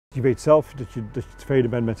Je weet zelf dat je tevreden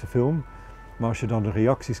bent met de film, maar als je dan de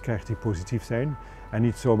reacties krijgt die positief zijn en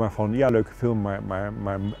niet zomaar van ja, leuke film,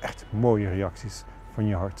 maar echt mooie reacties van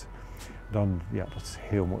je hart, dan ja, dat is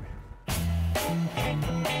heel mooi.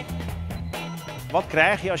 Wat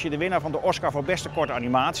krijg je als je de winnaar van de Oscar voor beste korte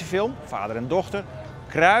animatiefilm, Vader en Dochter,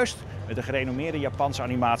 kruist met de gerenommeerde Japanse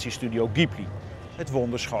animatiestudio Ghibli, het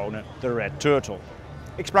wonderschone The Red Turtle?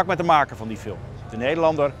 Ik sprak met de maker van die film, de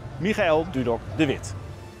Nederlander Dudok de Wit.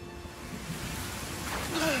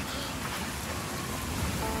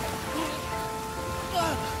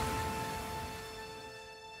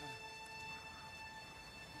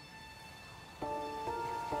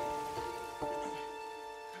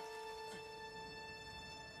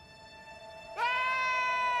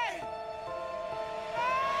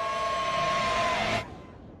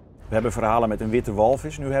 We hebben verhalen met een witte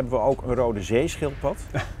walvis, nu hebben we ook een rode zeeschildpad.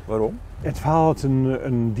 Waarom? Het verhaal had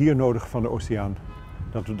een dier nodig van de oceaan.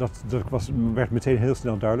 Werd meteen heel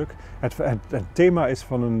snel duidelijk. Het thema is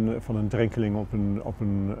van een drenkeling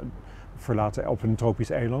op een tropisch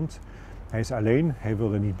eiland. Hij is alleen, hij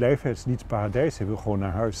wil er niet blijven, het is niet het paradijs, hij wil gewoon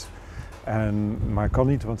naar huis. Maar kan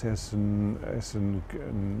niet, want er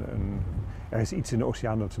is iets in de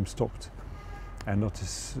oceaan dat hem stopt.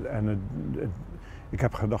 Ik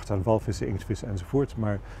heb gedacht aan walvissen, inktvissen enzovoort,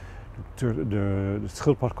 maar de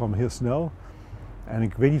schildpad kwam heel snel. En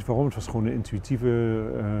ik weet niet waarom, het was gewoon een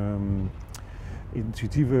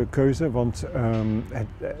intuïtieve keuze, want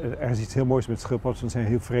er is iets heel moois met schildpadden, ze zijn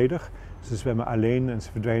heel vredig. Ze zwemmen alleen en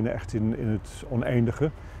ze verdwijnen echt in het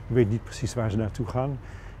oneindige. Je weet niet precies waar ze naartoe gaan.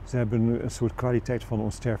 Ze hebben een soort kwaliteit van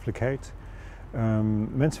onsterfelijkheid.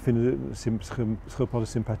 Mensen vinden schildpadden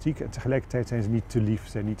sympathiek en tegelijkertijd zijn ze niet te lief.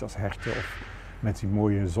 Ze zijn niet als herten of met die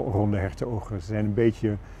mooie ronde hertenogen. Ze zijn een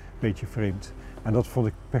beetje vreemd. En dat vond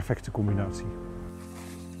ik een perfecte combinatie.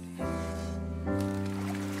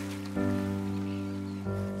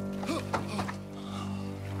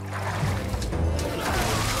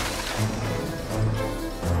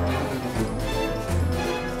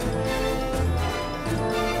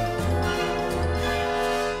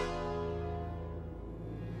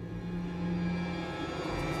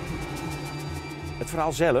 Het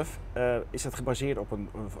verhaal zelf, is het gebaseerd op een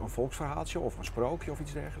volksverhaaltje of een sprookje of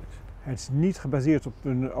iets dergelijks? Het is niet gebaseerd op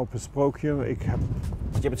een sprookje. Want je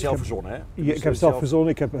hebt het zelf verzonnen, hè? Ik heb het zelf verzonnen.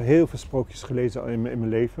 Ik heb heel veel sprookjes gelezen in mijn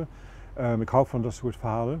leven. Ik hou van dat soort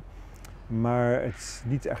verhalen. Maar het is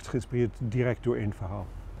niet echt geïnspireerd direct door één verhaal.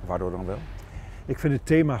 Waardoor dan wel? Ik vind het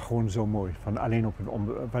thema gewoon zo mooi. Van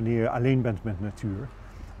wanneer je alleen bent met natuur.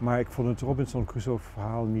 Maar ik vond het Robinson Crusoe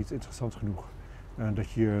verhaal niet interessant genoeg.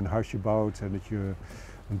 Dat je een huisje bouwt en dat je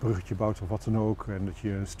een bruggetje bouwt of wat dan ook. En dat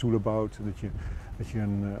je stoelen bouwt en dat je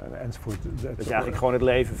enzovoort. Dat je eigenlijk gewoon het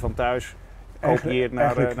leven van thuis kopieert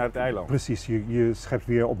naar het eiland. Precies, je schept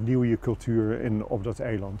weer opnieuw je cultuur op dat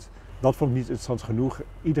eiland. Dat vond ik niet interessant genoeg.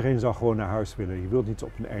 Iedereen zou gewoon naar huis willen. Je wilt niet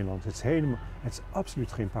op een eiland. Het is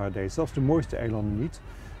absoluut geen paradijs. Zelfs de mooiste eilanden niet.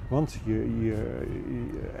 Want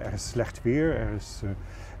er is slecht weer,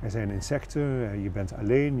 er zijn insecten, je bent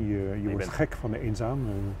alleen, je wordt gek van de eenzaam.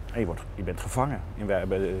 En je bent gevangen.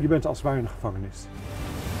 Je bent als het ware in een gevangenis.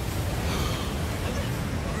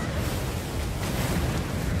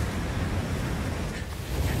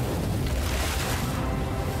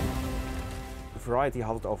 Variety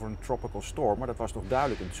had het over een tropical storm, maar dat was toch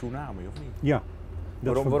duidelijk een tsunami, of niet? Ja.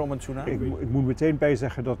 Waarom een tsunami? Ik moet meteen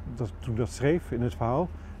bijzeggen dat toen dat schreef in het verhaal,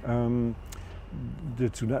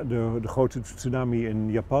 de grote tsunami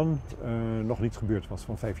in Japan nog niet gebeurd was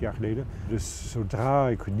van 5 jaar geleden. Dus zodra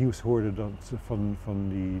ik het nieuws hoorde van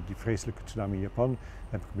die vreselijke tsunami in Japan,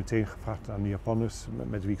 heb ik meteen gevraagd aan de Japanners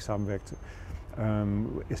met wie ik samenwerkte,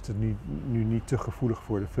 is het nu niet te gevoelig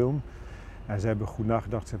voor de film? En ze hebben goed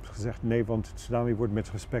nagedacht, ze hebben gezegd nee, want de tsunami wordt met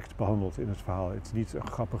respect behandeld in het verhaal. Het is niet een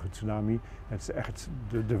grappige tsunami, het is echt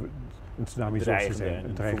een tsunami zoals ze zijn.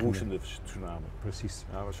 Een verwoestende tsunami. Precies.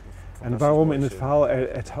 Ja, en waarom in het verhaal?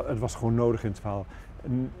 Het was gewoon nodig in het verhaal.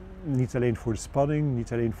 Niet alleen voor de spanning,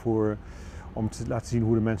 niet alleen om te laten zien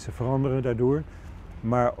hoe de mensen veranderen daardoor.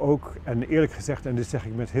 Maar ook, en eerlijk gezegd, en dit zeg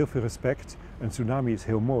ik met heel veel respect, een tsunami is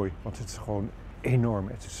heel mooi. Want het is gewoon enorm,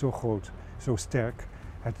 het is zo groot, zo sterk.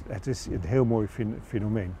 Het is een heel mooi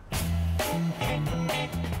fenomeen.